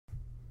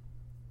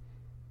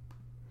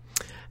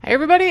Hey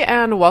everybody,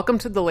 and welcome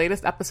to the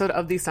latest episode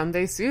of the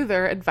Sunday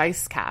Soother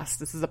Advice Cast.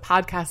 This is a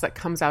podcast that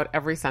comes out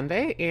every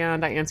Sunday,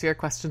 and I answer your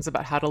questions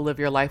about how to live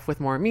your life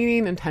with more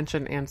meaning,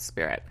 intention, and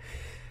spirit.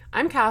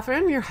 I'm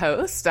Catherine, your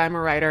host. I'm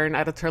a writer and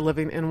editor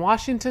living in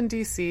Washington,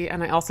 D.C.,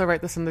 and I also write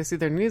the Sunday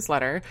Soother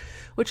newsletter,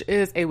 which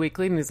is a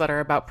weekly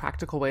newsletter about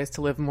practical ways to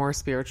live more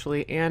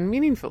spiritually and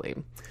meaningfully.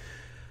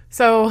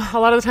 So a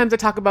lot of the times I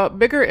talk about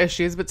bigger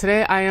issues, but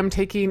today I am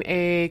taking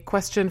a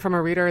question from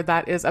a reader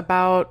that is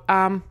about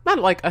not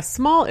like a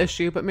small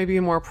issue, but maybe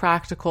a more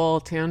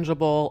practical,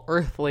 tangible,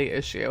 earthly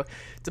issue.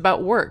 It's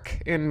about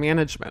work in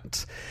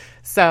management.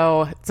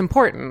 So it's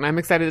important. I'm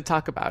excited to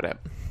talk about it.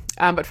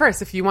 But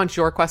first, if you want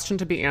your question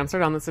to be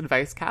answered on this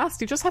advice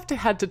cast, you just have to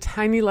head to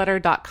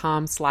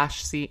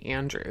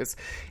tinyletter.com/candrews,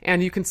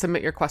 and you can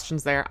submit your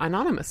questions there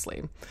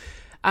anonymously.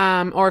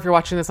 Or if you're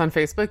watching this on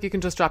Facebook, you can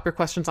just drop your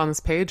questions on this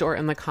page or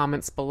in the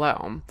comments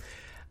below.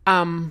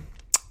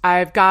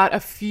 I've got a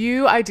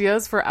few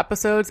ideas for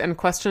episodes and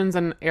questions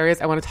and areas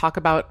I want to talk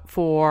about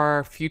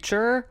for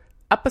future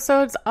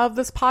episodes of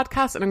this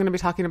podcast, and I'm going to be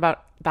talking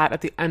about that at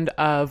the end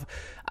of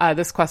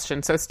this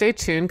question. So stay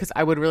tuned because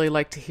I would really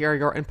like to hear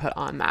your input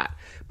on that.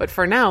 But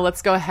for now,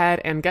 let's go ahead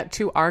and get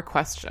to our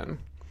question.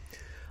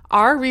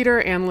 Our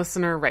reader and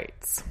listener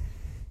writes,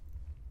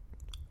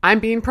 I'm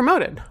being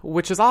promoted,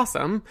 which is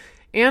awesome.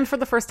 And for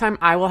the first time,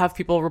 I will have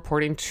people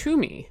reporting to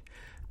me.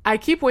 I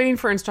keep waiting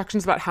for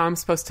instructions about how I'm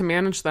supposed to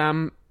manage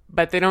them,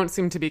 but they don't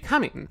seem to be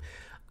coming.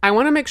 I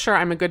want to make sure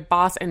I'm a good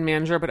boss and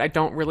manager, but I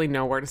don't really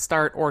know where to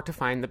start or to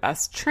find the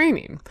best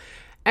training.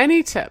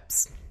 Any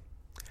tips?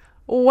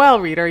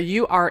 Well, reader,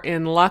 you are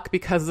in luck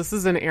because this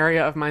is an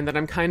area of mine that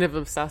I'm kind of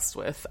obsessed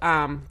with.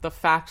 The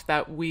fact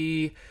that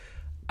we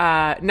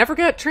never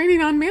get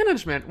training on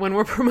management when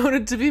we're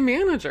promoted to be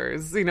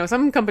managers. You know,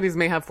 some companies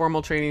may have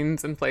formal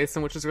trainings in place,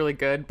 and which is really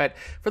good, but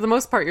for the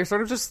most part, you're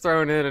sort of just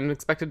thrown in and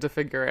expected to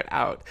figure it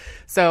out.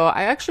 So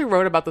I actually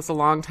wrote about this a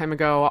long time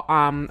ago,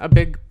 a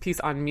big piece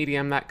on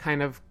Medium that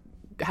kind of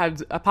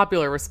had a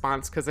popular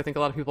response because I think a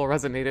lot of people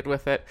resonated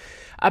with it,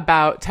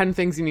 about 10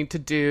 things you need to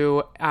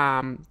do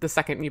the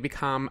second you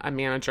become a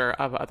manager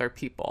of other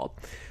people.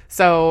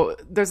 So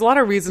there's a lot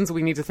of reasons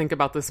we need to think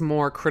about this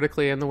more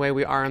critically in the way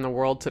we are in the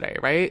world today,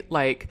 right?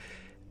 Like,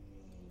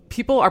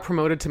 people are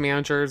promoted to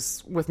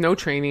managers with no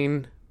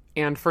training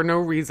and for no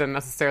reason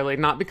necessarily,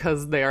 not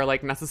because they are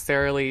like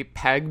necessarily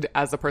pegged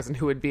as a person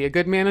who would be a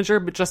good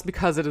manager, but just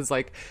because it is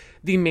like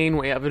the main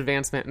way of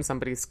advancement in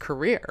somebody's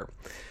career.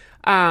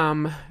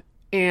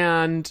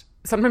 And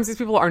sometimes these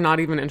people are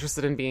not even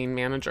interested in being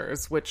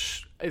managers,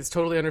 which is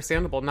totally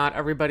understandable. Not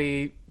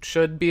everybody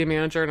should be a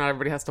manager. Not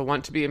everybody has to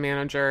want to be a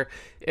manager.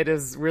 It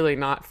is really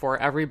not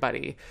for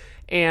everybody.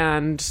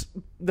 And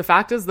the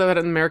fact is, though, that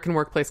in American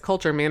workplace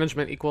culture,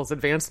 management equals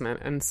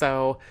advancement. And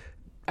so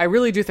I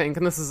really do think,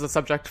 and this is a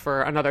subject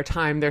for another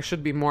time, there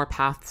should be more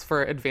paths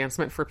for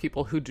advancement for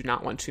people who do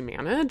not want to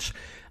manage.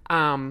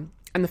 And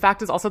the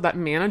fact is also that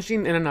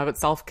managing in and of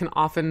itself can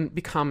often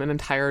become an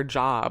entire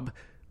job,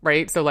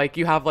 right? So like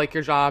you have like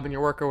your job and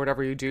your work or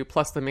whatever you do,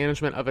 plus the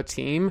management of a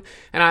team.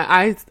 And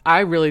I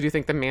really do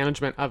think the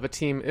management of a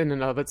team in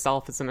and of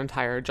itself is an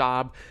entire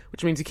job,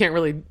 which means you can't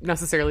really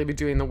necessarily be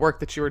doing the work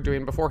that you were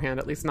doing beforehand,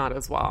 at least not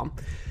as well.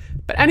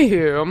 But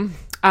anywho,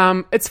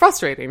 it's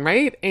frustrating,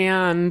 right?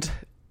 And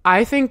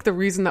I think the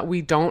reason that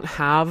we don't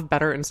have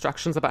better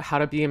instructions about how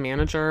to be a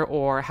manager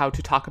or how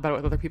to talk about it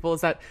with other people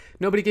is that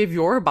nobody gave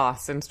your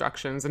boss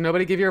instructions and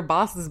nobody gave your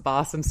boss's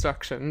boss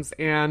instructions.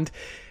 And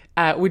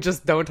we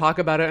just don't talk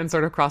about it and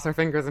sort of cross our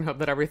fingers and hope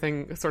that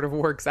everything sort of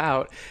works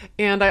out.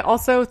 And I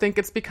also think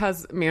it's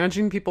because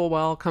managing people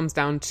well comes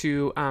down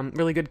to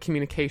really good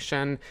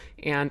communication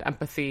and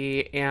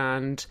empathy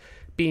and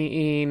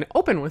being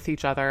open with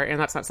each other. And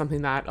that's not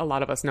something that a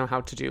lot of us know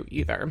how to do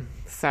either.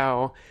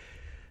 So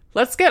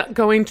let's get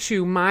going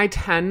to my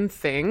 10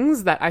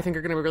 things that I think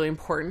are going to be really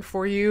important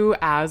for you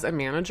as a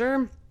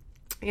manager.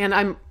 And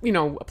I'm,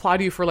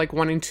 applaud you for like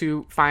wanting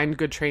to find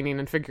good training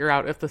and figure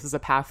out if this is a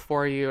path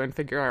for you and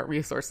figure out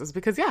resources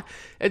because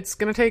it's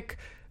going to take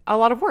a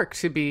lot of work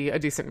to be a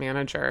decent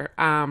manager.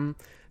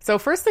 So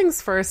first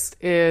things first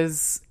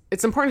is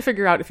it's important to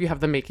figure out if you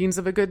have the makings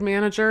of a good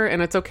manager,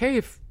 and it's okay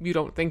if you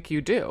don't think you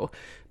do.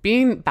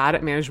 Being bad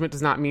at management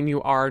does not mean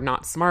you are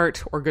not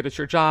smart or good at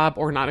your job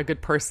or not a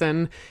good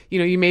person.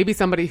 You may be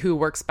somebody who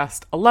works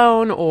best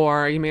alone,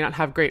 or you may not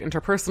have great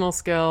interpersonal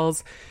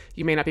skills.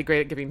 You may not be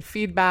great at giving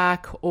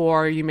feedback,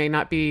 or you may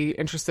not be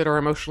interested or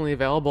emotionally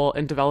available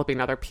in developing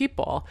other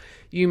people.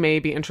 You may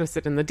be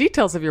interested in the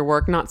details of your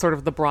work, not sort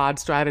of the broad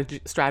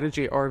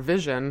strategy or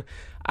vision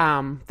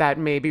that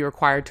may be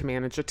required to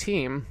manage a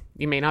team.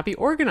 You may not be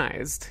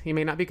organized. You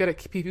may not be good at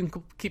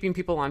keeping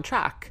people on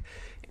track.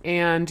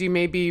 And you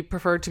may be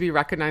preferred to be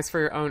recognized for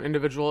your own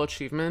individual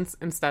achievements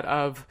instead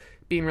of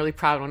being really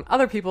proud when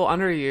other people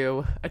under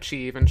you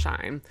achieve and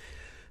shine.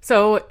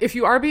 So if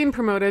you are being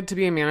promoted to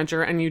be a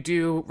manager and you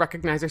do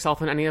recognize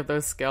yourself in any of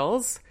those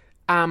skills,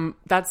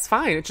 that's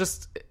fine.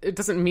 It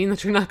doesn't mean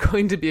that you're not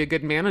going to be a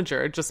good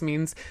manager. It just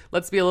means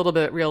let's be a little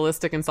bit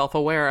realistic and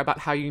self-aware about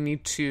how you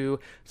need to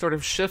sort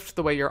of shift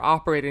the way you're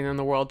operating in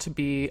the world to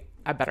be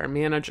a better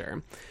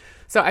manager.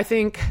 So I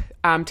think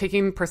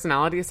taking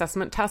personality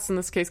assessment tests in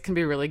this case can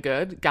be really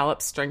good.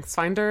 Gallup's Strengths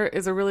Finder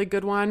is a really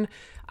good one.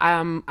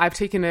 I've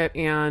taken it,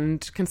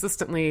 and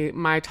consistently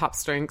my top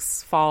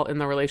strengths fall in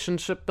the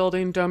relationship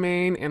building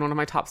domain, and one of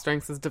my top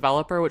strengths is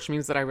developer, which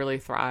means that I really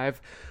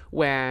thrive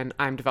when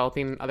I'm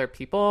developing other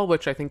people,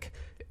 which I think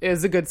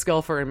is a good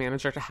skill for a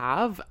manager to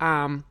have.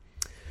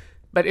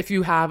 But if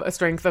you have a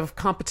strength of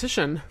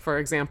competition, for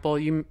example,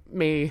 you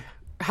may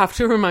have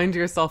to remind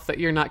yourself that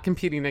you're not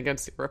competing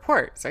against your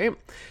reports, right?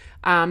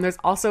 There's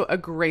also a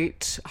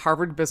great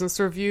Harvard Business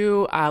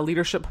Review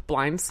leadership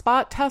blind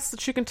spot test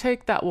that you can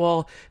take that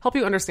will help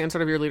you understand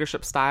sort of your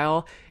leadership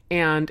style.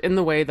 And in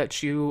the way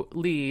that you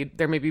lead,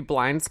 there may be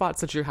blind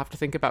spots that you have to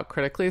think about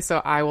critically. So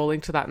I will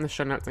link to that in the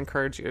show notes and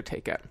encourage you to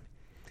take it.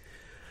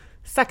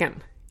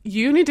 Second,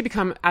 you need to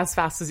become, as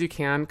fast as you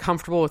can,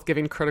 comfortable with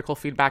giving critical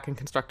feedback and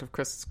constructive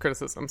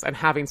criticisms and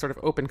having sort of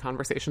open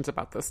conversations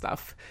about this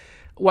stuff.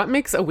 What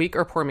makes a weak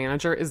or poor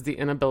manager is the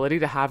inability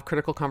to have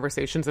critical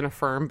conversations in a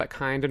firm but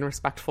kind and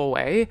respectful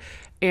way.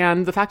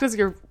 And the fact is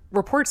your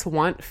reports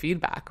want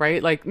feedback,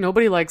 right? Like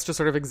nobody likes just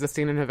sort of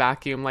existing in a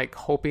vacuum, like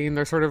hoping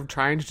they're sort of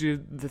trying to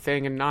do the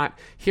thing and not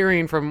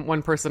hearing from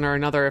one person or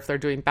another if they're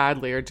doing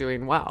badly or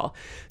doing well.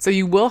 So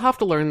you will have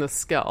to learn this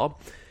skill.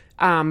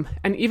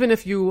 And even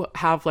if you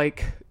have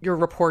like your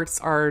reports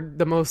are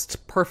the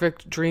most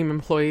perfect dream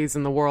employees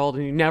in the world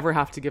and you never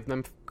have to give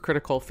them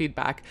critical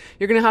feedback,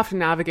 you're going to have to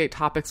navigate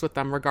topics with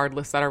them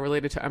regardless that are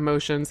related to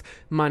emotions,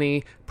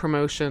 money,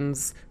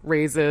 promotions,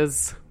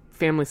 raises,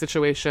 family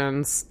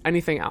situations,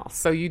 anything else.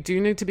 So you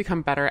do need to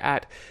become better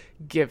at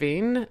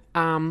giving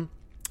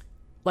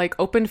like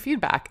open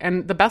feedback.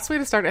 And the best way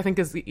to start, I think,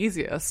 is the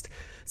easiest.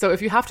 So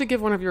if you have to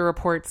give one of your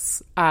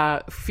reports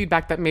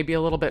feedback that may be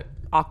a little bit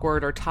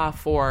awkward or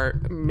tough or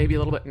maybe a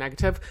little bit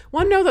negative,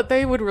 one, know that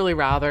they would really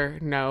rather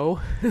know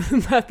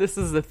that this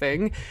is the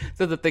thing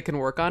so that they can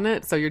work on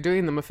it. So you're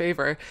doing them a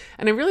favor.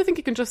 And I really think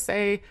you can just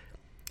say,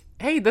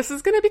 hey, this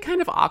is going to be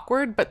kind of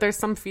awkward, but there's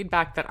some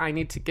feedback that I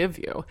need to give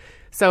you.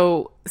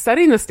 So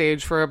setting the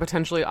stage for a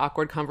potentially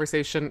awkward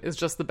conversation is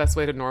just the best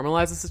way to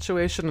normalize the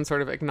situation and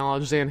sort of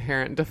acknowledge the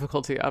inherent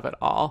difficulty of it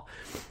all.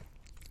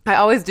 I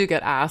always do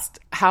get asked,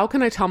 how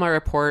can I tell my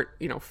report,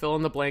 fill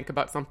in the blank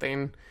about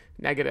something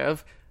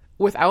negative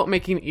without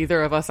making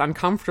either of us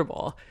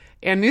uncomfortable?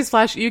 And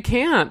newsflash, you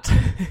can't.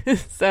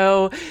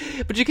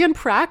 But you can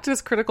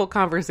practice critical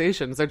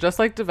conversations. They're just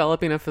like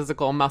developing a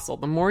physical muscle.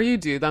 The more you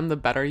do them, the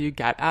better you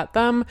get at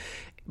them.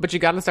 But you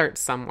got to start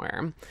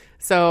somewhere.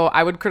 So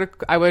I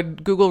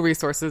would Google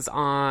resources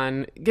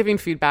on giving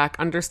feedback,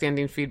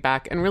 understanding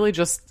feedback, and really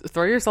just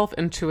throw yourself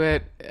into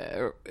it.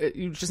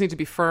 You just need to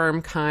be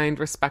firm, kind,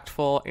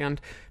 respectful,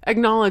 and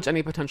acknowledge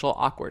any potential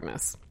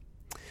awkwardness.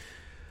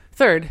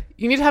 Third,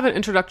 you need to have an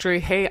introductory,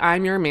 hey,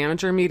 I'm your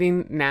manager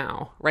meeting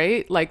now,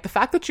 right? Like the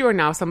fact that you are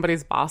now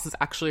somebody's boss is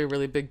actually a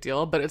really big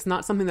deal, but it's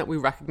not something that we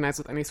recognize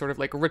with any sort of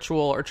like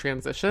ritual or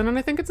transition. And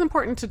I think it's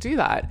important to do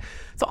that.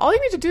 So all you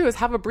need to do is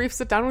have a brief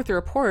sit down with your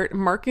report,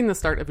 marking the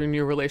start of your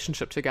new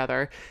relationship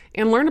together,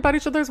 and learn about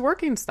each other's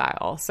working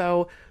style.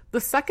 So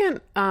the second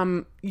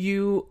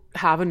you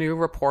have a new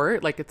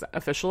report, like it's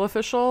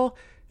official,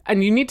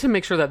 and you need to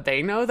make sure that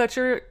they know that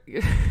you're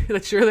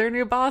their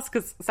new boss,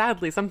 because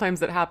sadly,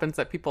 sometimes it happens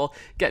that people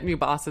get new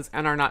bosses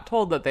and are not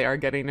told that they are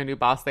getting a new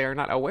boss. They are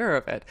not aware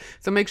of it.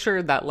 So make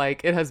sure that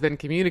like it has been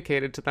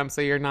communicated to them so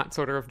you're not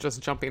sort of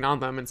just jumping on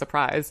them in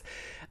surprise.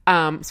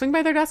 Swing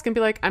by their desk and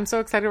be like, I'm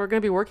so excited we're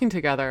going to be working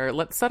together.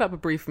 Let's set up a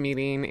brief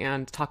meeting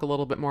and talk a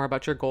little bit more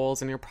about your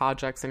goals and your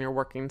projects and your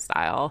working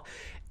style.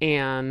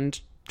 And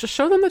just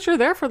show them that you're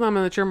there for them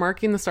and that you're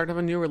marking the start of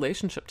a new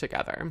relationship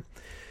together.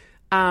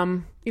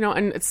 And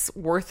it's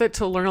worth it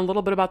to learn a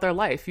little bit about their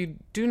life. You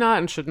do not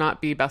and should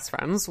not be best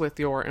friends with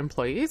your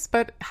employees,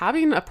 but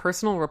having a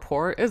personal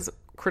rapport is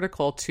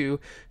critical to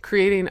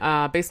creating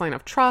a baseline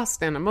of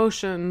trust and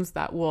emotions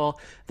that will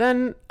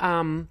then,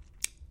 I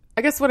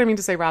guess what I mean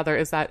to say rather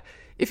is that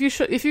if you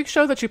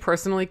show that you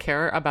personally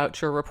care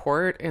about your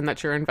report and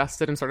that you're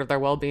invested in sort of their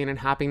well-being and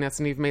happiness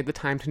and you've made the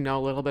time to know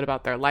a little bit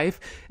about their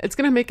life, it's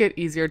going to make it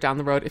easier down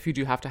the road if you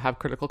do have to have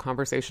critical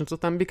conversations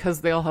with them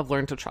because they'll have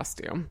learned to trust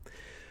you.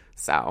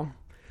 So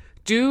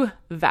do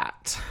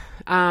that.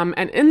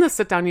 And in the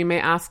sit down, you may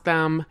ask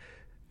them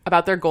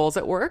about their goals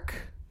at work,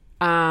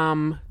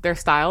 their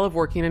style of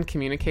working and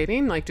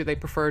communicating. Like, do they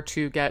prefer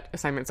to get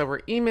assignments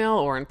over email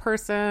or in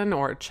person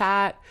or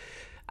chat?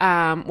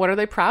 What are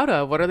they proud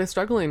of? What are they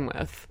struggling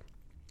with?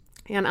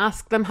 And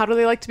ask them, how do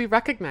they like to be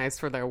recognized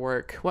for their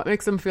work? What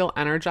makes them feel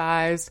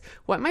energized?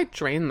 What might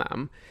drain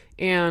them?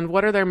 And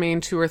what are their main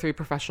 2 or 3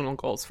 professional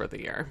goals for the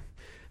year?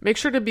 Make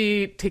sure to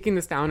be taking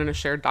this down in a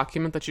shared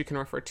document that you can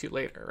refer to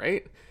later,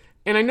 right?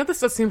 And I know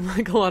this does seem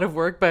like a lot of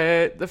work,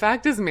 but the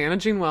fact is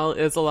managing well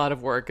is a lot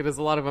of work. It is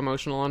a lot of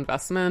emotional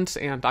investment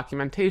and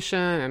documentation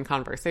and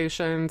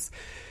conversations.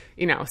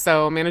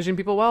 So managing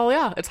people well,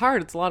 yeah, it's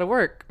hard. It's a lot of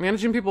work.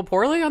 Managing people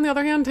poorly, on the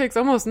other hand, takes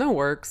almost no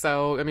work.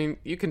 So,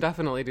 you can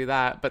definitely do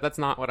that, but that's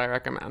not what I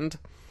recommend.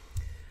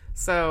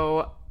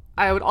 So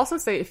I would also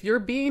say if you're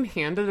being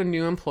handed a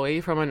new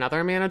employee from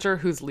another manager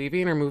who's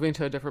leaving or moving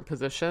to a different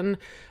position,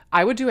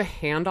 I would do a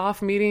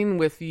handoff meeting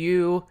with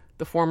you,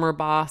 the former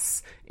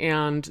boss,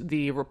 and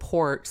the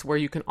reports where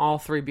you can all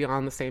three be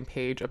on the same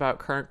page about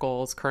current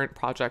goals, current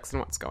projects,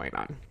 and what's going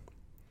on.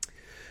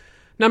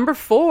 Number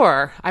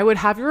 4, I would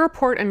have your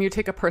report and you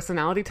take a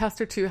personality test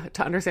or two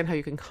to understand how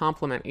you can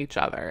complement each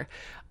other.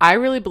 I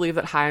really believe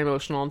that high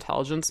emotional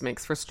intelligence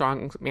makes for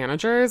strong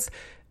managers,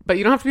 but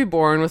you don't have to be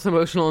born with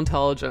emotional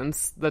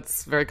intelligence.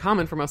 That's very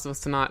common for most of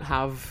us to not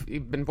have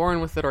been born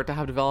with it or to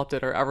have developed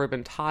it or ever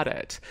been taught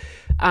it.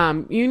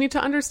 You need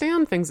to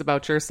understand things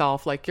about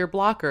yourself, like your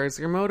blockers,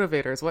 your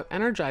motivators, what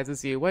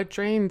energizes you, what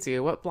drains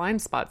you, what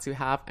blind spots you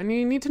have, and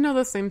you need to know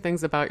the same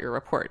things about your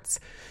reports.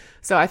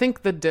 So I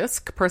think the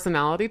DISC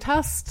personality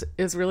test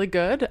is really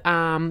good. It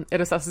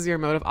assesses your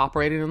mode of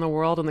operating in the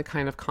world and the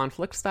kind of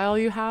conflict style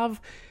you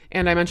have.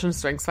 And I mentioned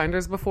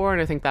StrengthsFinders before,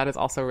 and I think that is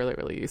also really,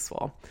 really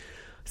useful.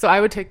 So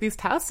I would take these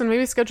tests and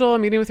maybe schedule a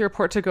meeting with your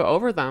report to go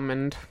over them.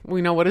 And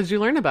what did you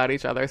learn about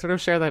each other? Sort of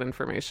share that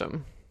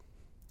information.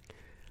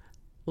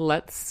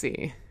 Let's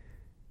see.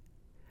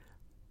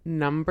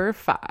 Number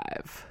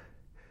 5.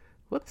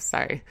 Whoops,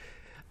 sorry.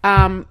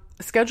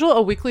 Schedule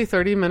a weekly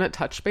 30-minute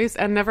touch base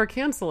and never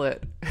cancel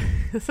it.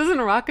 This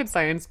isn't rocket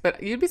science,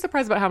 but you'd be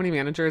surprised about how many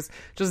managers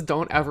just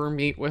don't ever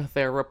meet with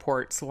their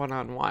reports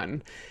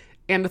one-on-one.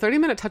 And a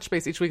 30-minute touch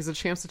base each week is a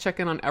chance to check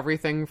in on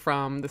everything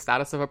from the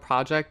status of a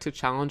project to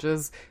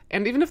challenges.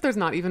 And even if there's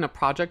not even a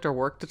project or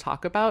work to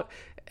talk about,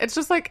 it's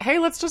just like, hey,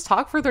 let's just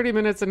talk for 30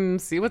 minutes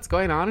and see what's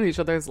going on in each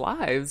other's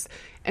lives.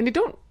 And you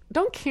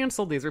don't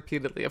cancel these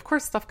repeatedly. Of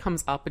course, stuff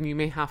comes up and you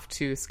may have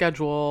to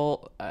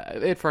schedule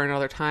it for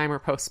another time or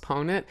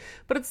postpone it.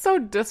 But it's so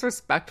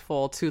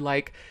disrespectful to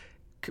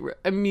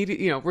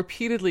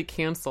repeatedly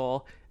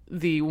cancel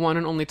the one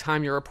and only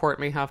time your report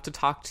may have to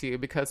talk to you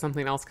because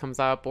something else comes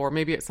up, or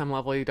maybe at some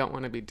level you don't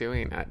want to be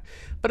doing it.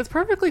 But it's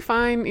perfectly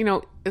fine,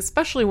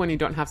 especially when you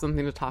don't have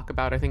something to talk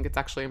about. I think it's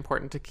actually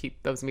important to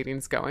keep those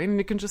meetings going. And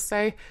you can just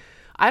say,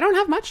 I don't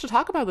have much to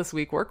talk about this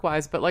week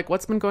work-wise, but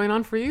what's been going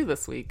on for you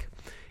this week?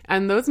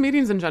 And those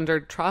meetings engender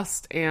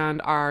trust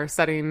and are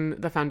setting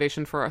the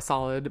foundation for a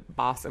solid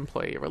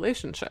boss-employee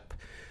relationship.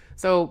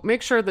 So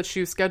make sure that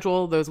you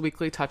schedule those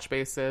weekly touch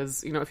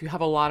bases. If you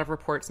have a lot of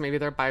reports, maybe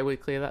they're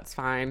bi-weekly, that's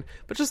fine.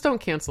 But just don't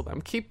cancel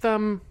them. Keep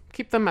them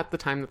at the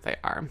time that they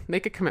are.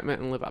 Make a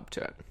commitment and live up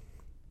to it.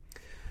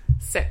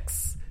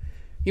 6,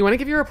 you want to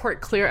give your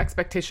report clear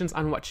expectations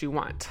on what you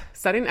want.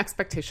 Setting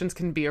expectations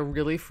can be a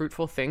really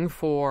fruitful thing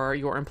for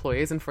your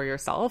employees and for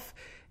yourself.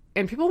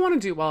 And people want to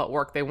do well at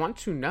work. They want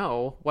to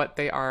know what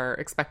they are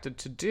expected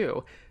to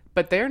do,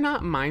 but they're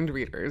not mind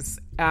readers.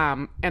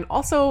 And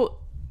also,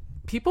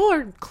 people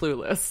are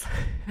clueless.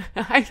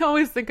 I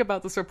always think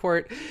about this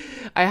report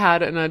I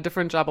had in a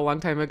different job a long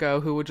time ago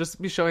who would just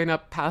be showing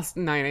up past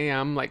 9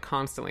 a.m.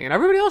 constantly. And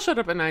everybody else showed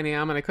up at 9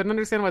 a.m. And I couldn't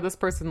understand why this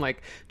person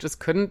just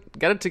couldn't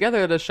get it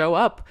together to show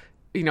up,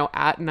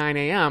 at 9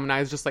 a.m. And I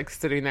was just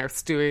sitting there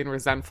stewing,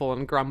 resentful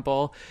and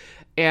grumble.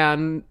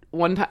 And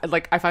one time,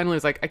 I finally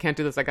was I can't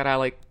do this. I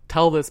gotta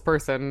tell this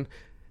person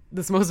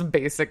this most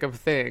basic of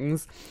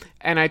things.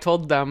 And I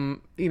told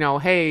them,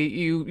 hey,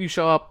 you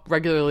show up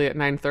regularly at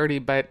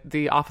 9:30, but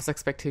the office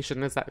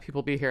expectation is that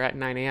people be here at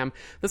 9 a.m.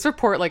 This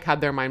report had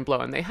their mind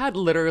blown. They had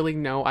literally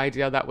no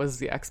idea that was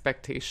the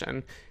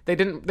expectation. They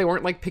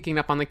weren't picking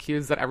up on the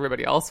cues that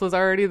everybody else was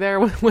already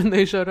there when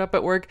they showed up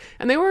at work.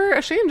 And they were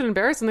ashamed and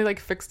embarrassed and they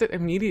fixed it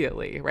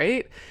immediately,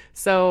 right?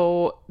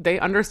 So they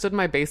understood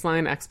my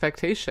baseline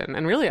expectation.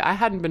 And really, I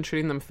hadn't been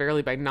treating them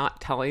fairly by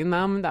not telling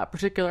them that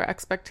particular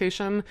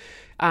expectation.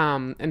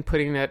 And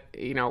putting it,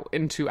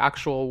 into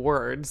actual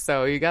words.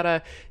 So you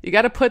gotta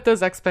put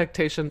those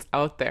expectations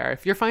out there.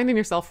 If you're finding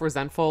yourself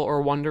resentful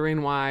or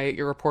wondering why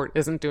your report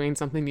isn't doing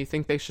something you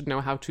think they should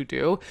know how to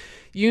do,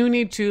 you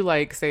need to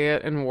say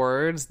it in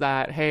words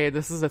that, hey,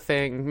 this is a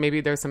thing.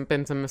 Maybe there's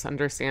been some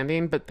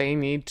misunderstanding, but they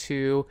need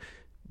to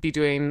be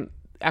doing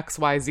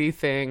XYZ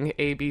thing,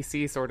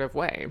 ABC sort of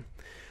way.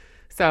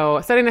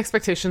 So setting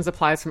expectations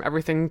applies from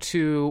everything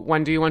to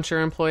when do you want your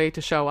employee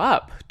to show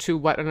up, to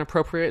what an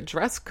appropriate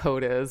dress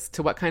code is,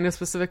 to what kind of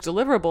specific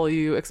deliverable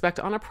you expect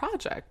on a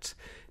project.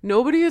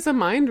 Nobody is a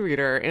mind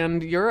reader,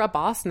 and you're a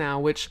boss now,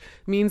 which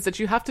means that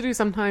you have to do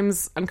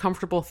sometimes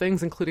uncomfortable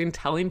things, including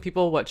telling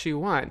people what you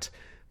want.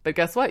 But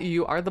guess what?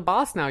 You are the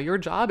boss now. Your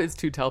job is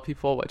to tell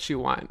people what you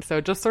want.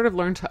 So just sort of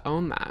learn to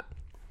own that.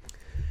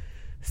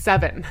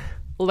 7,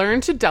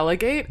 learn to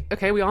delegate.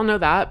 Okay, we all know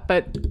that,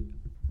 but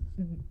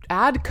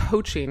add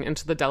coaching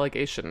into the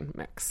delegation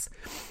mix.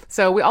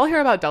 So we all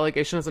hear about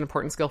delegation as an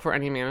important skill for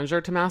any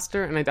manager to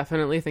master, and I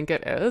definitely think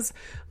it is.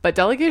 But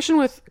delegation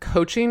with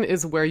coaching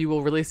is where you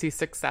will really see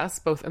success,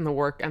 both in the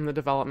work and the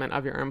development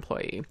of your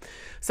employee.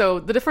 So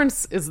the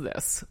difference is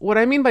this. What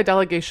I mean by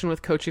delegation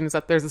with coaching is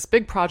that there's this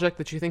big project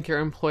that you think your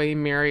employee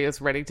Mary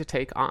is ready to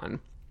take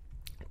on.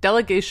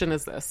 Delegation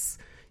is this.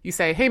 You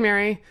say, hey,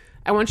 Mary,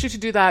 I want you to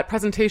do that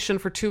presentation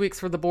for 2 weeks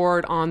for the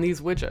board on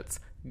these widgets.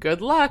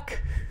 Good luck.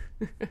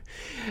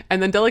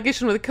 And then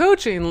delegation with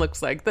coaching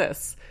looks like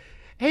this.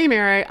 Hey,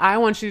 Mary, I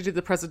want you to do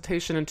the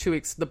presentation in 2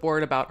 weeks to the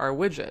board about our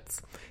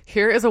widgets.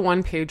 Here is a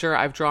one-pager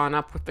I've drawn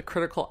up with the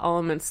critical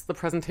elements the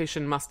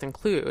presentation must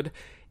include.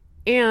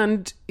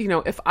 And,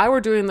 if I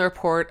were doing the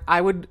report,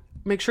 I would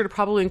make sure to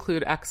probably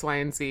include X, Y,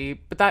 and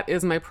Z, but that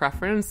is my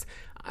preference.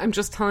 I'm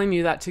just telling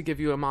you that to give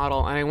you a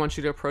model, and I want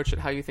you to approach it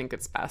how you think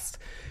it's best.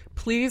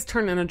 Please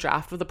turn in a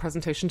draft of the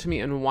presentation to me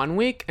in 1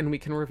 week, and we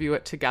can review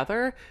it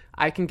together.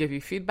 I can give you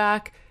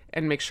feedback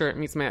and make sure it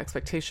meets my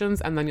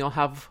expectations, and then you'll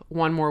have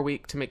 1 more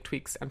week to make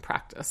tweaks and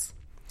practice.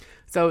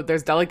 So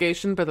there's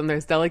delegation, but then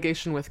there's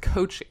delegation with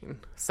coaching.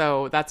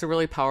 So that's a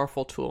really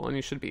powerful tool, and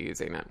you should be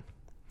using it.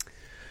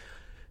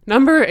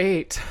 Number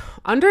 8,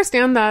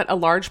 understand that a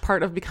large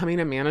part of becoming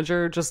a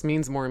manager just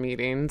means more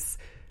meetings.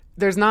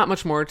 There's not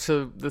much more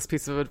to this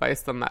piece of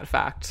advice than that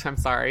fact. I'm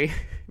sorry.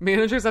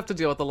 Managers have to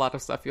deal with a lot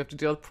of stuff. You have to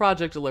deal with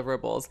project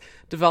deliverables,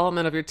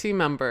 development of your team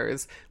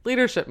members,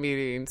 leadership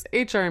meetings,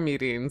 HR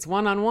meetings,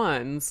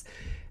 one-on-ones.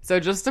 So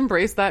just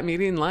embrace that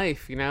meeting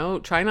life,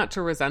 try not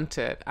to resent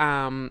it.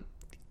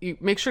 You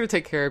make sure to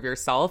take care of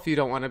yourself. You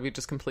don't want to be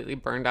just completely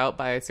burned out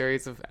by a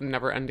series of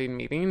never-ending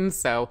meetings.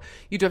 So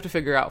you do have to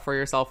figure out for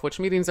yourself which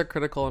meetings are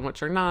critical and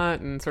which are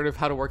not, and sort of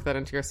how to work that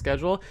into your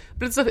schedule.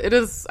 But it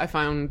is, I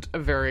found, a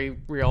very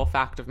real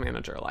fact of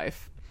manager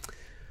life.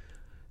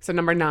 So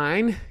number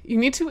 9, you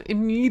need to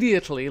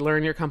immediately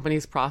learn your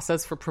company's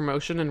process for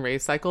promotion and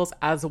raise cycles,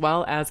 as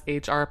well as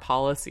HR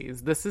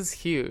policies. This is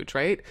huge,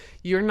 right?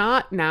 You're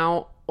not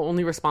now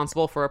only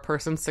responsible for a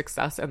person's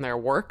success and their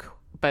work,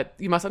 but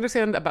you must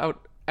understand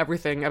about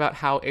everything about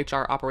how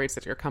HR operates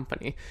at your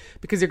company,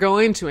 because you're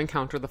going to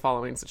encounter the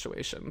following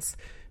situations.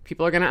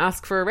 People are going to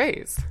ask for a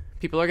raise.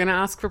 People are going to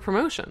ask for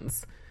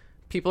promotions.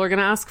 People are going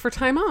to ask for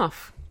time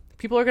off.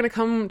 People are going to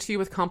come to you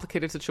with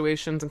complicated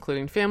situations,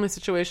 including family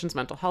situations,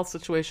 mental health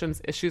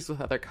situations, issues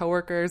with other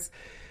coworkers.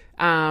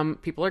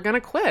 People are going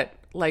to quit.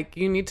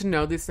 You need to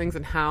know these things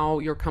and how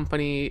your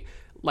company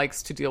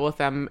likes to deal with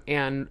them,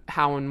 and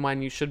how and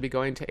when you should be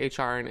going to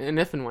HR, and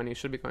if and when you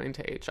should be going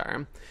to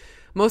HR.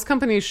 Most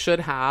companies should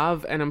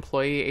have an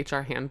employee HR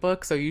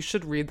handbook, so you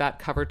should read that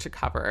cover to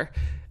cover.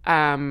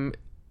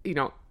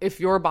 If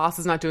your boss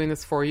is not doing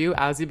this for you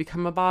as you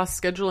become a boss,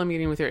 schedule a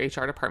meeting with your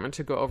HR department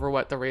to go over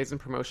what the raise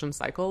and promotion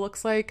cycle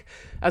looks like,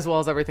 as well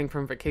as everything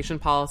from vacation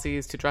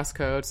policies to dress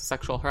codes to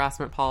sexual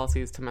harassment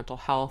policies to mental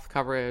health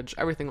coverage,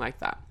 everything like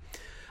that.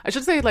 I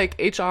should say,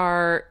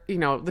 HR,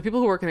 the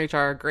people who work in HR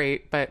are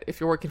great, but if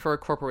you're working for a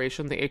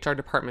corporation, the HR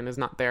department is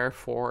not there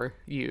for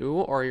you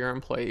or your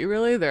employee,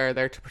 really. They're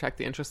there to protect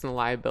the interest and the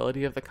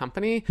liability of the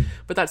company.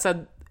 But that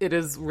said, it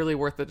is really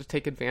worth it to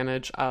take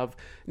advantage of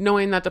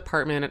knowing that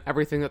department and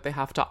everything that they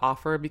have to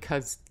offer,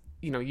 because,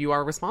 you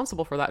are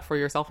responsible for that for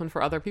yourself and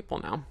for other people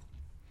now.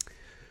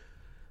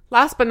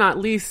 Last but not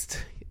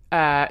least,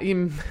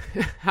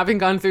 having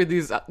gone through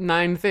these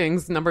 9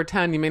 things, number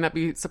 10, you may not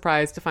be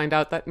surprised to find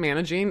out that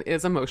managing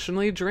is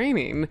emotionally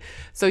draining.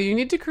 So you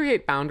need to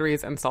create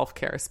boundaries and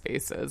self-care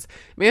spaces.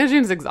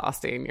 Managing is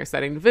exhausting. You're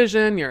setting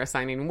vision, you're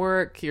assigning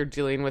work, you're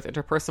dealing with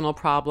interpersonal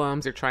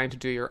problems, you're trying to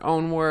do your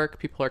own work,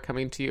 people are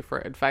coming to you for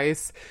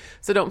advice.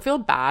 So don't feel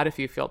bad if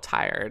you feel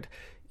tired.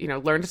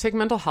 Learn to take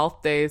mental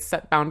health days,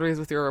 set boundaries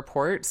with your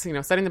reports.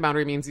 Setting the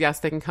boundary means, yes,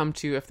 they can come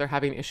to you if they're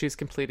having issues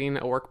completing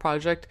a work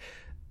project.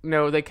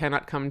 No, they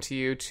cannot come to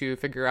you to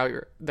figure out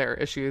their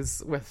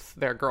issues with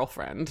their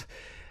girlfriend.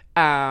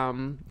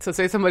 So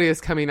say somebody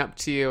is coming up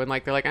to you and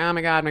they're like, oh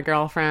my God, my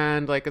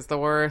girlfriend is the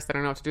worst. I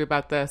don't know what to do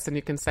about this. And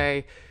you can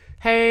say,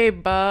 hey,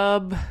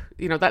 bub,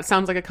 that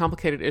sounds like a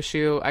complicated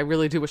issue. I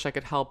really do wish I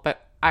could help,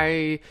 but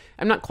I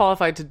am not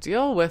qualified to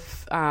deal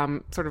with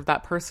sort of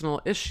that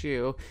personal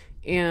issue.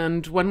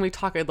 And when we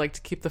talk, I'd like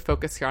to keep the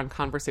focus here on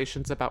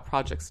conversations about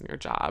projects in your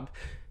job.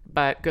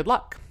 But good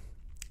luck.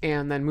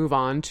 And then move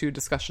on to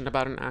discussion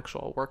about an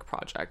actual work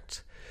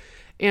project.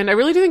 And I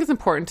really do think it's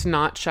important to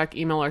not check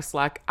email or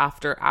Slack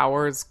after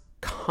hours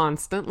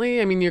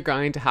constantly. I mean, you're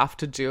going to have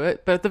to do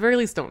it, but at the very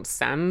least, don't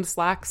send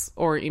Slacks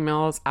or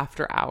emails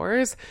after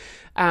hours.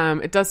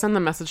 It does send the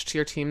message to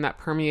your team that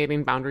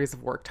permeating boundaries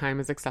of work time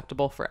is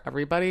acceptable for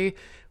everybody,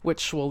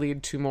 which will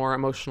lead to more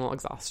emotional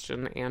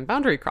exhaustion and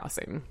boundary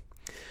crossing.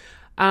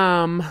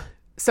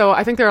 So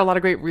I think there are a lot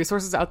of great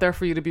resources out there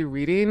for you to be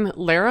reading.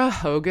 Lara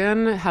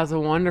Hogan has a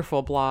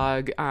wonderful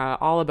blog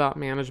all about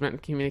management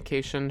and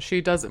communication.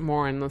 She does it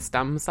more in the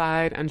STEM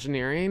side,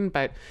 engineering,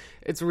 but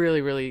it's really,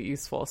 really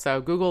useful.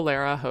 So Google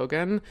Lara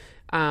Hogan.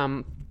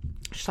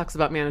 She talks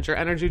about manager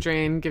energy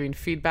drain, giving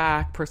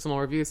feedback, personal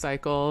review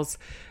cycles,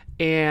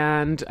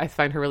 and I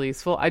find her really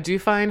useful. I do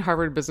find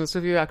Harvard Business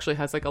Review actually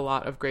has a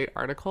lot of great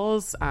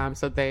articles,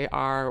 so they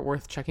are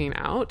worth checking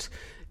out.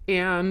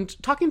 And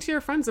talking to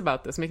your friends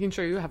about this, making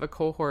sure you have a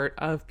cohort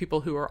of people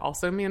who are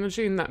also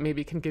managing that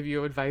maybe can give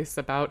you advice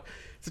about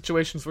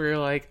situations where you're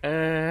like,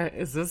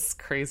 is this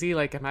crazy?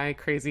 Am I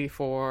crazy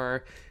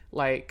for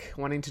like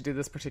wanting to do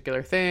this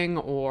particular thing,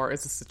 or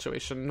is the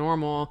situation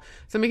normal?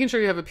 So making sure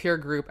you have a peer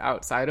group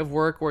outside of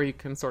work where you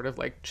can sort of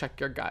like check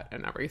your gut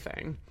and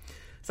everything.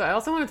 So I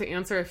also wanted to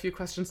answer a few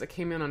questions that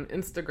came in on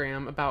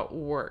Instagram about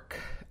work.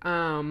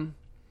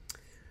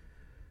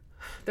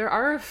 There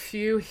are a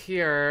few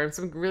here,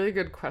 some really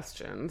good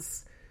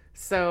questions.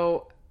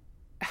 So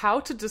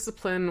how to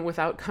discipline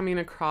without coming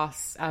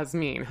across as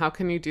mean? How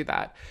can you do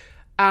that?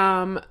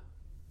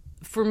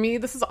 For me,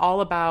 this is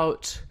all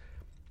about,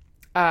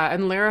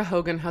 and Lara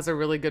Hogan has a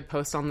really good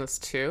post on this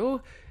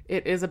too.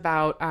 It is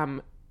about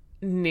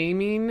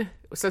naming.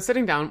 So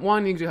sitting down,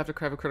 one, you do have to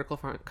have a critical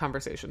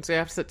conversation. So you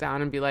have to sit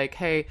down and be like,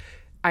 hey,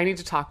 I need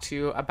to talk to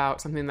you about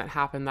something that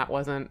happened that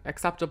wasn't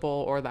acceptable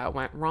or that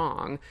went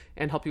wrong,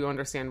 and help you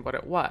understand what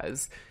it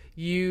was.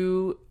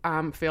 You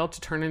failed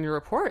to turn in your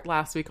report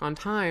last week on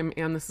time,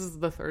 and this is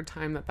the third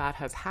time that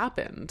has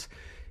happened.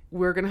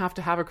 We're going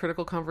to have a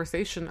critical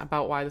conversation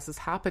about why this is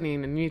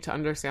happening, and you need to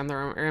understand the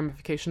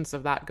ramifications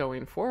of that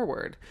going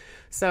forward.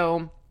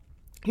 So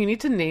you need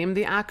to name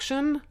the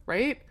action,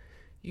 right?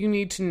 You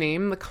need to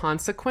name the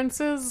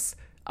consequences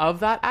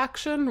of that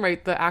action,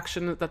 right? The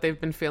action that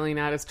they've been failing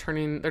at is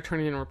they're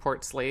turning in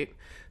reports late.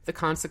 The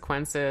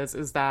consequences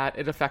is that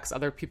it affects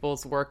other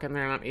people's work and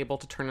they're not able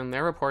to turn in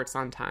their reports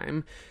on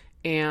time.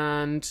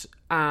 And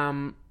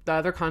the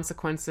other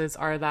consequences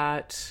are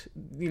that,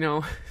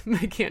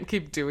 they can't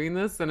keep doing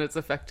this and it's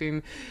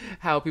affecting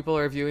how people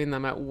are viewing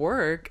them at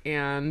work.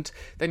 And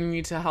then you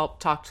need to help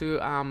talk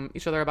to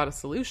each other about a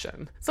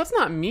solution. So that's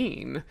not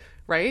mean,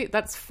 right?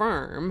 That's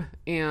firm,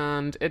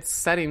 and it's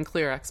setting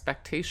clear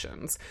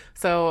expectations.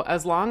 So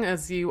as long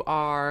as you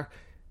are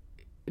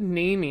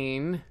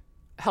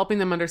helping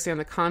them understand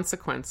the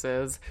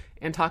consequences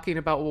and talking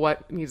about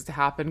what needs to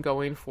happen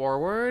going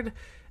forward,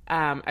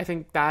 I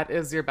think that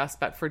is your best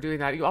bet for doing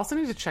that. You also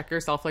need to check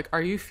yourself, like,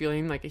 are you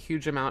feeling like a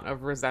huge amount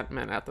of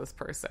resentment at this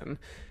person?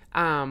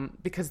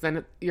 Because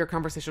then your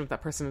conversation with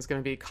that person is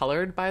going to be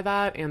colored by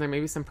that, and there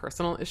may be some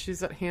personal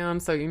issues at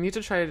hand. So you need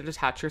to try to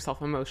detach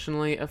yourself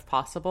emotionally if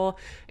possible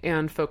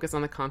and focus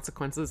on the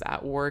consequences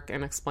at work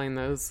and explain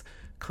those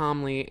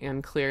calmly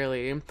and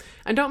clearly.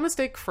 And don't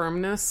mistake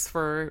firmness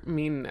for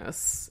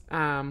meanness.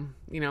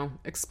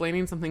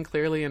 Explaining something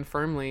clearly and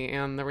firmly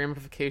and the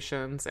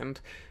ramifications and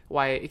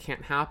why it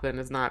can't happen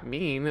is not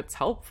mean, it's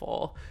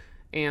helpful.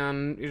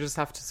 And you just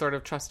have to sort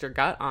of trust your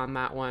gut on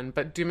that one.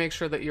 But do make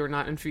sure that you're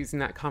not infusing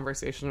that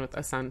conversation with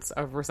a sense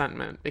of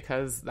resentment,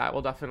 because that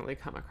will definitely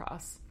come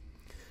across.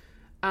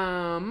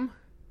 How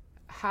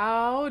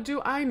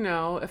do I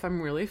know if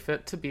I'm really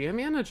fit to be a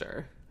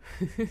manager?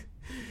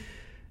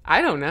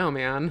 I don't know,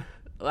 man.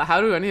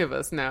 How do any of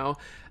us know?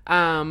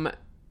 I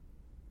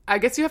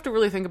guess you have to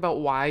really think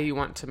about why you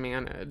want to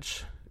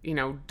manage.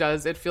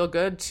 Does it feel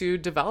good to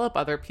develop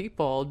other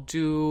people?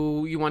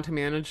 Do you want to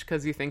manage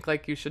because you think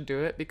like you should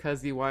do it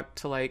because you want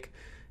to like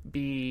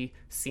be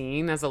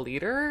seen as a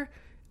leader?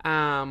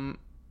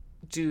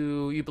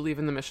 Do you believe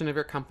in the mission of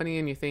your company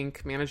and you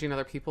think managing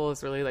other people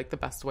is really like the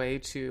best way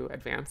to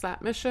advance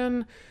that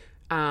mission?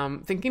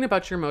 Thinking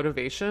about your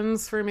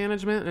motivations for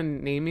management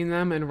and naming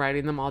them and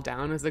writing them all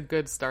down is a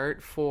good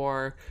start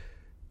for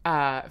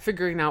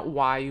figuring out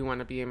why you want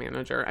to be a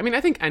manager. I mean,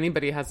 I think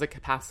anybody has the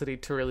capacity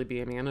to really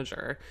be a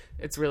manager.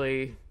 It's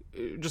really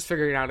just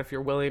figuring out if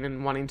you're willing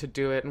and wanting to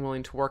do it and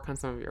willing to work on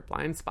some of your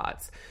blind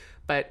spots.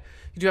 But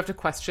you do have to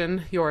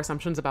question your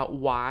assumptions about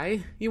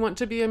why you want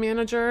to be a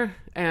manager.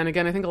 And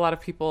again, I think a lot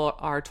of people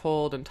are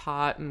told and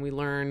taught, and we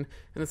learn,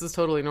 and this is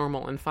totally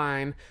normal and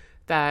fine,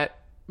 that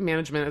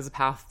management is a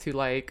path to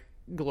like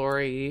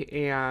glory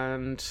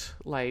and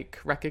like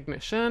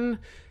recognition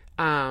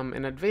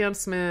and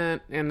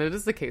advancement, and it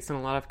is the case in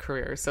a lot of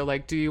careers. So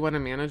like, do you want to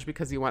manage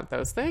because you want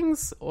those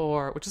things,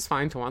 or which is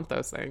fine to want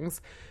those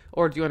things,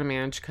 or do you want to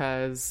manage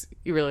because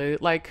you really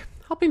like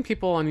helping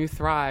people and you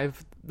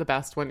thrive the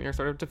best when you're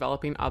sort of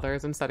developing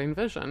others and setting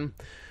vision?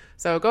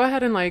 So go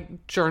ahead and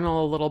like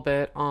journal a little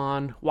bit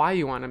on why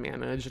you want to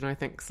manage, and I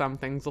think some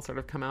things will sort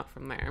of come out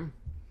from there.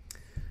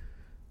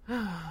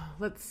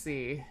 Let's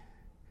see.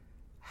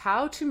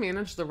 How to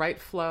manage the right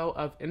flow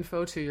of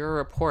info to your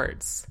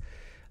reports.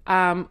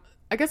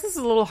 I guess this is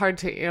a little hard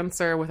to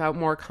answer without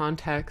more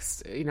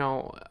context.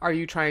 Are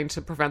you trying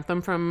to prevent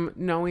them from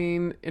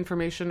knowing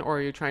information, or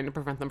are you trying to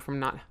prevent them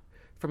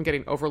from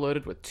getting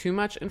overloaded with too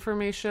much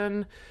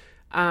information?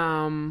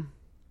 I'm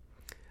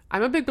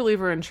a big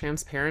believer in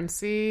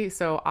transparency.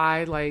 So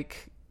I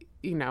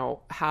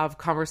have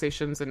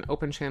conversations in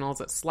open channels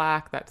at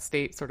Slack that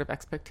state sort of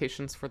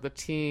expectations for the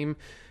team.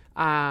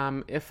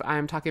 If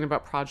I'm talking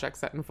about projects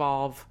that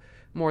involve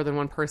more than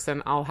one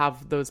person, I'll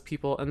have those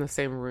people in the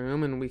same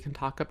room and we can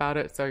talk about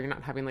it. So you're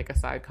not having like a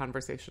side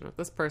conversation with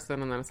this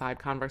person and then a side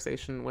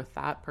conversation with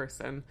that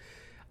person.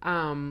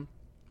 I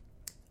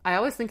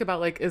always think about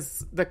like,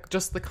 is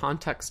just the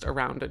context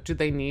around it. Do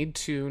they need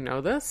to know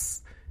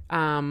this?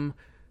 Do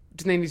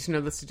they need to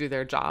know this to do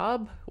their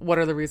job? What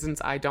are the reasons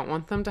I don't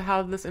want them to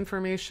have this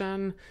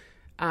information?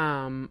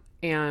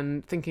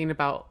 And thinking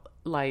about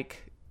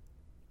like,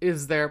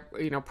 is there,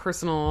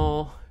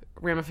 personal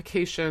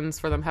ramifications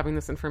for them having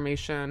this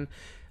information?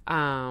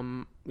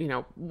 What's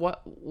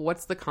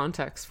the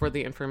context for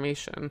the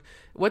information?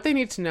 What they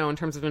need to know in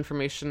terms of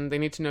information, they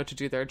need to know to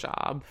do their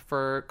job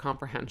for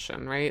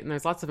comprehension, right? And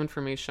there's lots of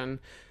information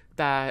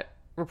that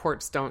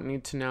reports don't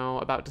need to know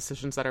about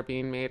decisions that are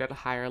being made at a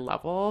higher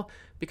level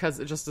because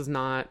it just does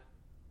not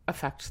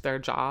affect their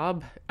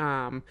job.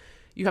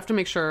 You have to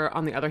make sure,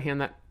 on the other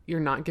hand, that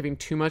you're not giving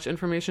too much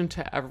information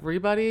to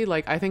everybody.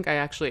 Like, I think I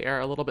actually err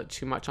a little bit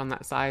too much on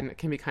that side, and it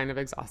can be kind of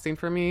exhausting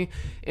for me.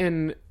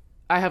 And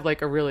I have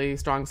like a really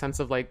strong sense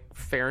of like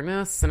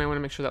fairness, and I want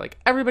to make sure that like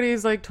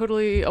everybody's like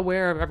totally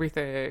aware of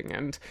everything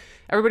and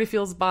everybody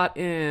feels bought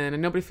in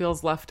and nobody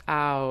feels left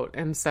out.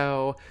 And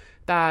so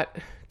that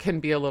can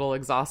be a little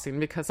exhausting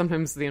because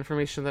sometimes the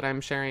information that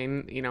I'm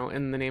sharing,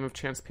 in the name of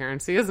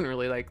transparency isn't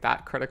really like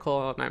that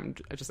critical.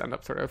 And I just end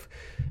up sort of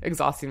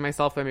exhausting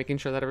myself by making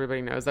sure that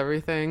everybody knows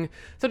everything.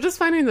 So just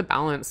finding the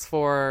balance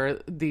for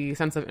the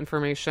sense of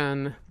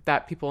information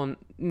that people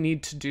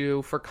need to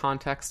do for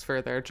context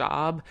for their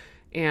job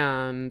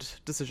and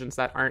decisions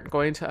that aren't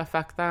going to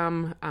affect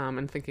them,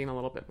 and thinking a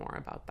little bit more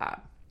about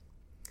that.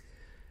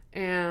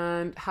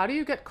 And how do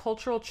you get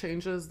cultural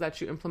changes that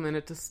you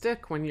implemented to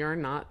stick when you're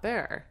not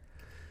there?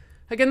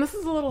 Again, this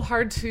is a little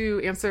hard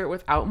to answer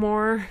without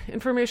more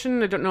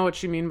information. I don't know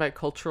what you mean by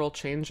cultural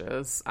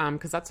changes,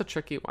 because that's a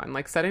tricky one.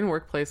 Like, setting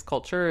workplace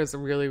culture is a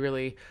really,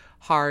 really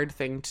hard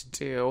thing to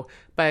do.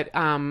 But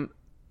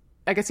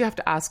I guess you have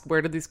to ask,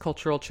 where did these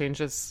cultural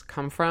changes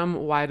come from?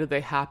 Why did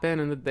they happen?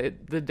 And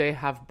did they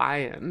have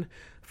buy-in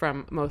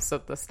from most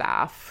of the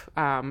staff?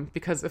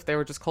 Because if they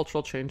were just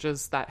cultural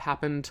changes that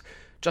happened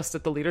just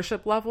at the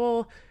leadership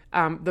level,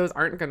 those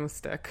aren't going to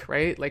stick,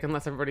 right? Like,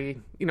 unless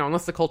everybody,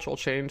 unless the cultural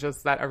change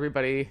is that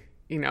everybody,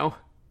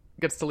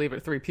 gets to leave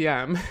at 3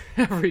 p.m.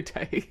 every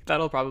day,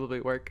 that'll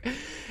probably work.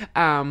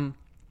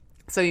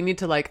 So you need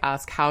to like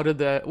ask,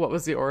 what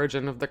was the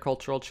origin of the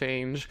cultural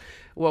change?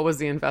 What was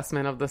the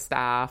investment of the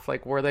staff?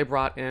 Like, were they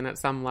brought in at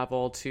some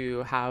level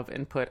to have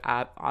input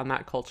on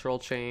that cultural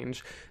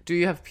change? Do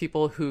you have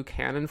people who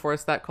can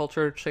enforce that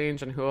culture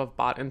change and who have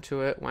bought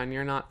into it when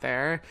you're not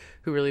there,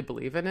 who really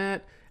believe in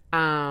it?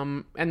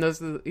 And those,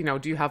 do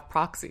you have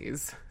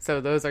proxies?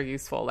 So those are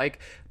useful.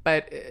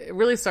 But it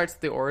really starts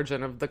at the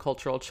origin of the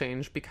cultural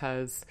change,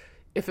 because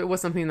if it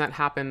was something that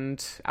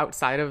happened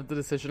outside of the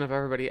decision of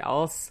everybody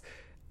else,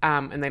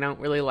 and they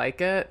don't really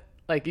like it,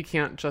 like, you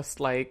can't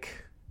just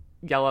like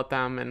yell at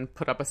them and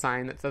put up a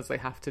sign that says they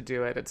have to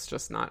do it. It's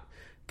just not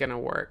gonna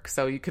work.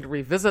 So you could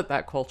revisit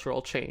that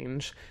cultural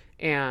change,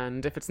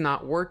 and if it's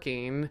not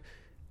working,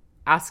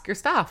 ask your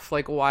staff,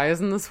 like, why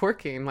isn't this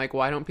working? Like,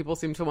 why don't people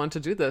seem to want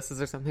to do this? Is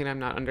there something I'm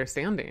not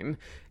understanding?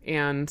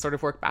 And sort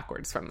of work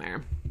backwards from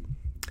there.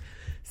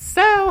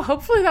 So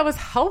hopefully that was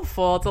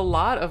helpful. It's a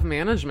lot of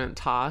management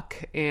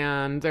talk,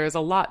 and there's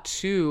a lot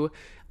to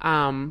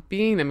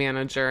being a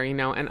manager,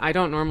 and I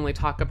don't normally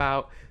talk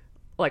about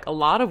like a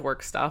lot of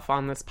work stuff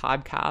on this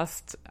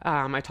podcast.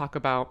 I talk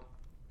about,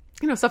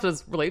 stuff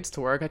that relates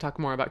to work. I talk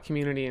more about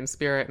community and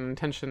spirit and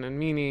intention and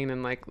meaning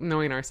and like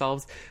knowing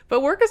ourselves.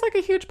 But work is like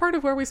a huge part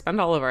of where we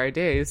spend all of our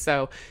days.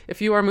 So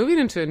if you are moving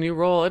into a new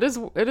role, it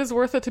is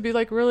worth it to be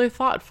like really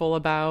thoughtful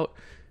about,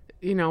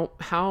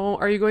 how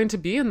are you going to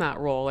be in that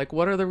role? Like,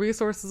 what are the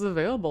resources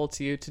available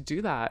to you to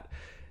do that?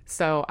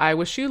 So I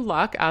wish you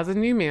luck as a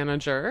new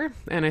manager,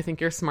 and I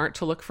think you're smart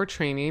to look for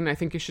training. I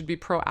think you should be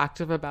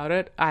proactive about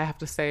it. I have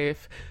to say,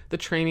 if the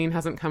training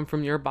hasn't come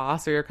from your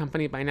boss or your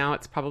company by now,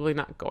 it's probably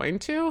not going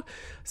to.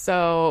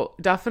 So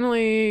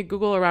definitely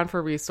Google around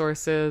for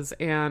resources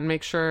and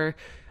make sure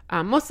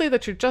mostly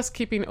that you're just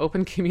keeping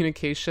open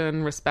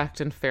communication,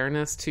 respect, and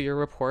fairness to your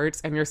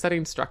reports, and you're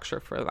setting structure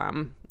for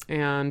them,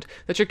 and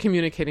that you're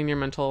communicating your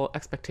mental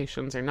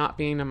expectations. You're not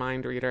being a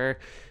mind reader.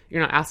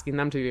 You're not asking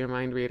them to be your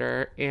mind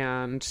reader,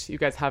 and you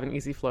guys have an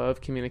easy flow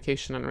of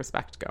communication and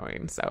respect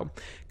going. So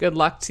good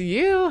luck to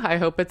you. I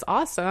hope it's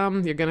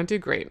awesome. You're going to do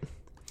great.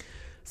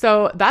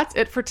 So that's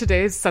it for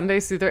today's Sunday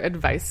Soother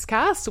Advice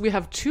Cast. We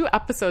have 2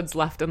 episodes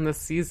left in this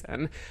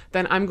season.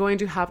 Then I'm going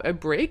to have a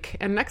break,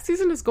 and next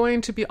season is going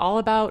to be all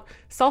about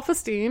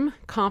self-esteem,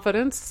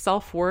 confidence,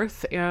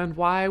 self-worth, and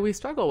why we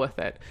struggle with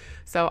it.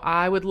 So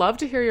I would love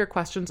to hear your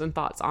questions and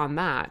thoughts on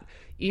that.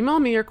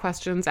 Email me your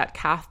questions at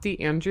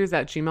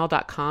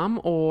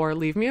kathyandrews@gmail.com, or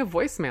leave me a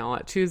voicemail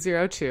at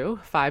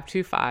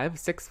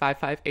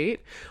 202-525-6558.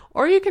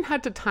 Or you can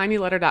head to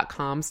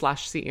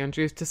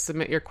tinyletter.com/candrews to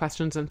submit your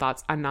questions and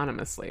thoughts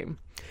anonymously.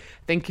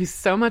 Thank you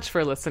so much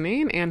for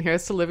listening, and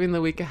here's to living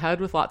the week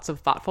ahead with lots of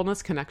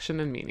thoughtfulness,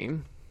 connection, and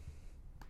meaning.